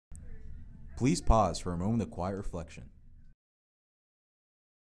Please pause for a moment of quiet reflection.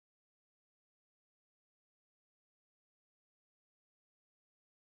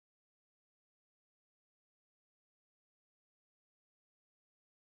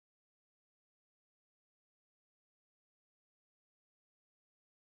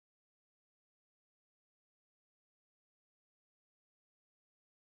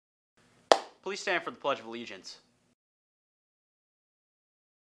 Please stand for the Pledge of Allegiance.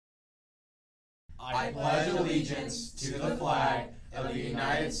 I pledge allegiance to the flag of the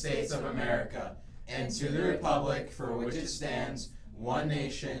United States of America and to the republic for which it stands, one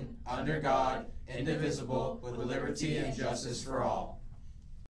nation, under God, indivisible, with liberty and justice for all.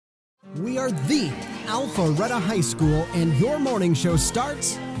 We are the Alpharetta High School, and your morning show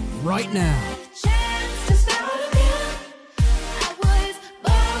starts right now.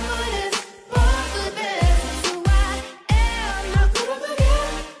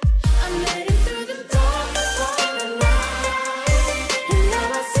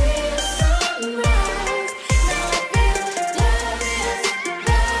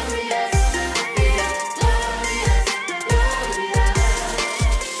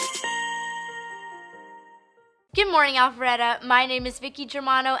 Good morning, Alpharetta. My name is Vicky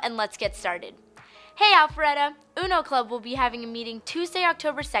Germano, and let's get started. Hey, Alpharetta. Uno Club will be having a meeting Tuesday,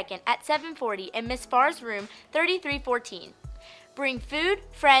 October 2nd at 7:40 in Miss Farr's room 3314. Bring food,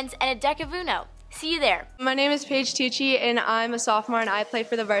 friends, and a deck of Uno. See you there. My name is Paige Tucci, and I'm a sophomore, and I play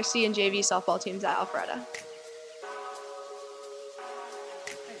for the varsity and JV softball teams at Alpharetta.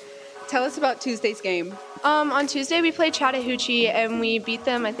 Tell us about Tuesday's game. On Tuesday, we played Chattahoochee, and we beat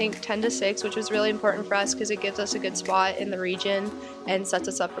them, I think, 10-6, which was really important for us because it gives us a good spot in the region and sets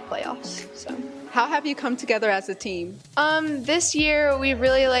us up for playoffs. So, how have you come together as a team? This year, we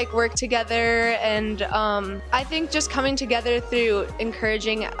really worked together, and I think just coming together through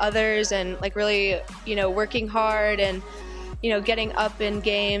encouraging others and really, working hard and getting up in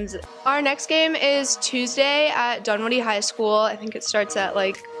games. Our next game is Tuesday at Dunwoody High School. I think it starts at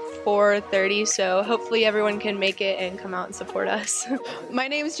 4:30, so hopefully everyone can make it and come out and support us. My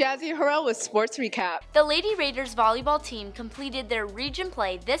name is Jazzy Harrell with Sports Recap. The Lady Raiders volleyball team completed their region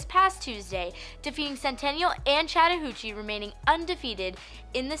play this past Tuesday, defeating Centennial and Chattahoochee, remaining undefeated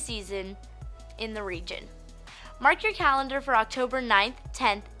in the season in the region. Mark your calendar for October 9th,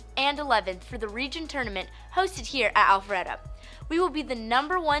 10th, and 11th for the region tournament hosted here at Alpharetta. We will be the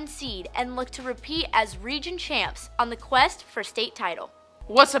 #1 seed and look to repeat as region champs on the quest for state title.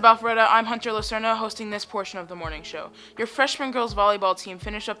 What's up, Alpharetta? I'm Hunter Lacerna, hosting this portion of the morning show. Your freshman girls volleyball team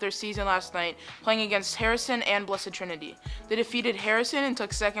finished up their season last night playing against Harrison and Blessed Trinity. They defeated Harrison and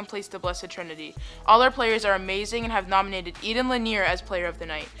took second place to Blessed Trinity. All our players are amazing and have nominated Eden Lanier as player of the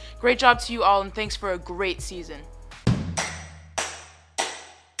night. Great job to you all, and thanks for a great season.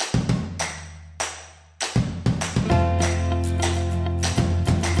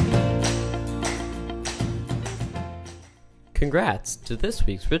 Congrats to this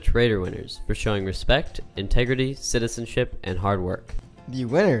week's Rich Raider winners for showing respect, integrity, citizenship, and hard work. The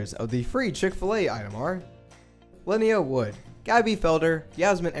winners of the free Chick-fil-A item are Linnea Wood, Gabby Felder,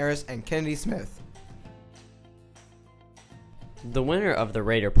 Yasmin Eris, and Kennedy Smith. The winner of the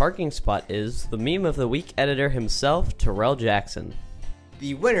Raider parking spot is the Meme of the Week editor himself, Terrell Jackson.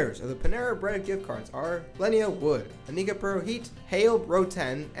 The winners of the Panera Bread gift cards are Linnea Wood, Anika Purohit, Hale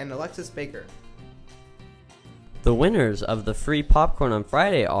Roten, and Alexis Baker. The winners of the free popcorn on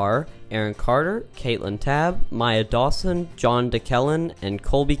Friday are Aaron Carter, Caitlin Tabb, Maya Dawson, John DeKellen, and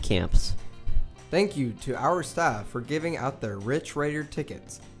Colby Camps. Thank you to our staff for giving out their Rich Raider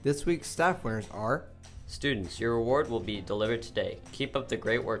tickets. This week's staff winners are Students, your reward will be delivered today. Keep up the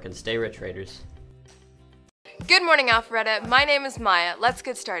great work and stay Rich Raiders. Good morning, Alpharetta. My name is Maya. Let's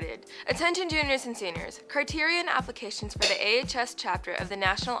get started. Attention juniors and seniors. Criteria and applications for the AHS chapter of the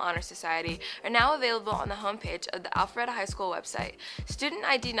National Honor Society are now available on the homepage of the Alpharetta High School website. Student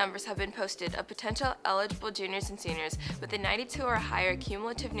ID numbers have been posted of potential eligible juniors and seniors with a 92 or higher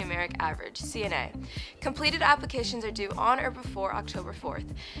cumulative numeric average, CNA. Completed applications are due on or before October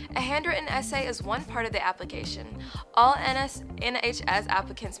 4th. A handwritten essay is one part of the application. All NHS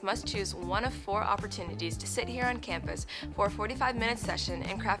applicants must choose one of 4 opportunities to sit here on campus for a 45-minute session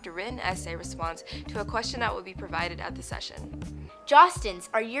and craft a written essay response to a question that will be provided at the session. Jostens,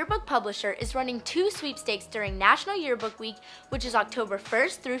 our yearbook publisher, is running 2 sweepstakes during National Yearbook Week, which is October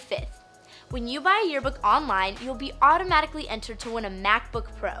 1st through 5th. When you buy a yearbook online, you'll be automatically entered to win a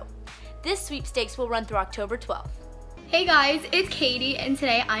MacBook Pro. This sweepstakes will run through October 12th. Hey guys, it's Katie, and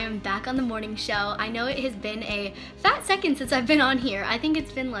today I am back on the morning show. I know it has been a fat second since I've been on here. I think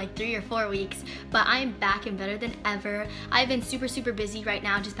it's been like 3 or 4 weeks, but I am back and better than ever. I've been super busy right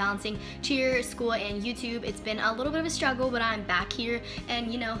now, just balancing cheer, school, and YouTube. It's been a little bit of a struggle, but I'm back here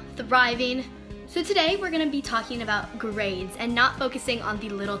and, you know, thriving. So today we're going to be talking about grades and not focusing on the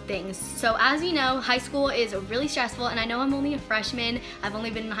little things. So as you know, high school is really stressful, and I know I'm only a freshman. I've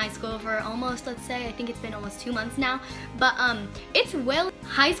only been in high school for almost, let's say, I think it's been almost 2 months now. But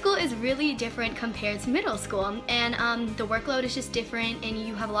high school is really different compared to middle school, and the workload is just different, and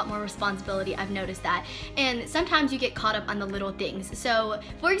you have a lot more responsibility. I've noticed that. And sometimes you get caught up on the little things. So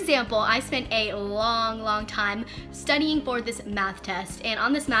for example, I spent a long time studying for this math test, and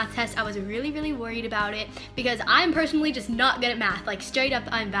on this math test I was really worried about it because I'm personally just not good at math. Like, straight up,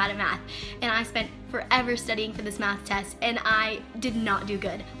 I'm bad at math. And I spent forever studying for this math test, and I did not do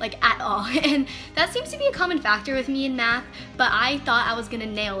good, like, at all. And that seems to be a common factor with me in math, but I thought I was gonna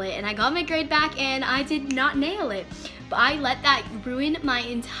nail it, and I got my grade back and I did not nail it. But I let that ruin my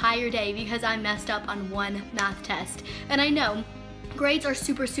entire day because I messed up on one math test. And I know grades are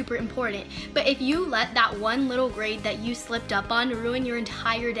super important, but if you let that one little grade that you slipped up on ruin your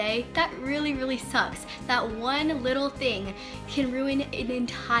entire day, that really sucks. That one little thing can ruin an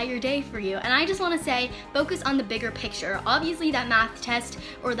entire day for you. And I just want to say, focus on the bigger picture. Obviously that math test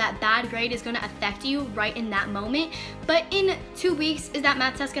or that bad grade is going to affect you right in that moment, but in 2 weeks, is that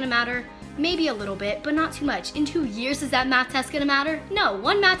math test going to matter? Maybe a little bit, but not too much. In 2 years, is that math test gonna matter? No,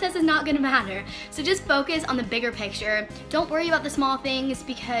 one math test is not gonna matter. So just focus on the bigger picture. Don't worry about the small things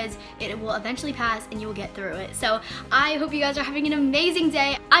because it will eventually pass and you will get through it. So I hope you guys are having an amazing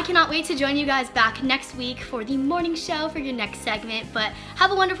day. I cannot wait to join you guys back next week for the morning show for your next segment, but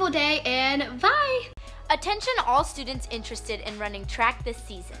have a wonderful day and bye! Attention all students interested in running track this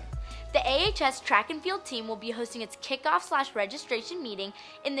season. The AHS track and field team will be hosting its kickoff/registration meeting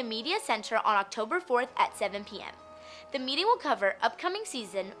in the Media Center on October 4th at 7 p.m. The meeting will cover upcoming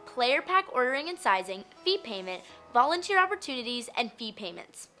season, player pack ordering and sizing, fee payment, volunteer opportunities, and fee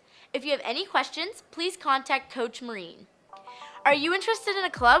payments. If you have any questions, please contact Coach Marine. Are you interested in a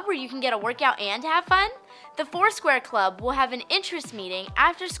club where you can get a workout and have fun? The Foursquare Club will have an interest meeting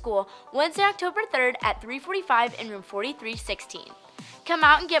after school Wednesday, October 3rd at 3:45 in room 4316. Come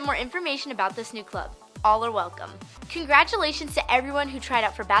out and get more information about this new club. All are welcome. Congratulations to everyone who tried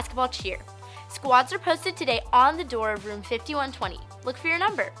out for basketball cheer. Squads are posted today on the door of room 5120. Look for your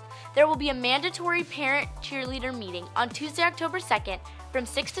number. There will be a mandatory parent cheerleader meeting on Tuesday, October 2nd from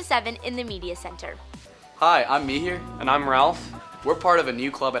 6 to 7 in the Media Center. Hi, I'm Mihir. And I'm Ralph. We're part of a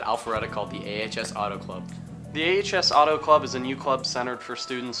new club at Alpharetta called the AHS Auto Club. The AHS Auto Club is a new club centered for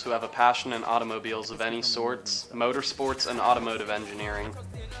students who have a passion in automobiles of any sorts, motorsports, and automotive engineering.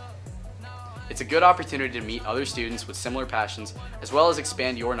 It's a good opportunity to meet other students with similar passions, as well as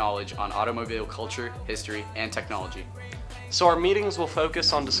expand your knowledge on automobile culture, history, and technology. So our meetings will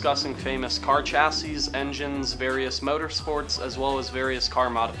focus on discussing famous car chassis, engines, various motorsports, as well as various car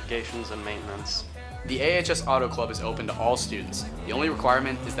modifications and maintenance. The AHS Auto Club is open to all students. The only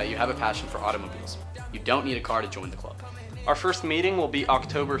requirement is that you have a passion for automobiles. You don't need a car to join the club. Our first meeting will be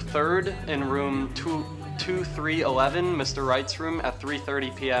October 3rd in room 2311, Mr. Wright's room, at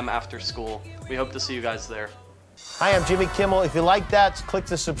 3:30 p.m. after school. We hope to see you guys there. Hi, I'm Jimmy Kimmel. If you like that, click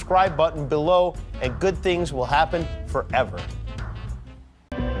the subscribe button below and good things will happen forever.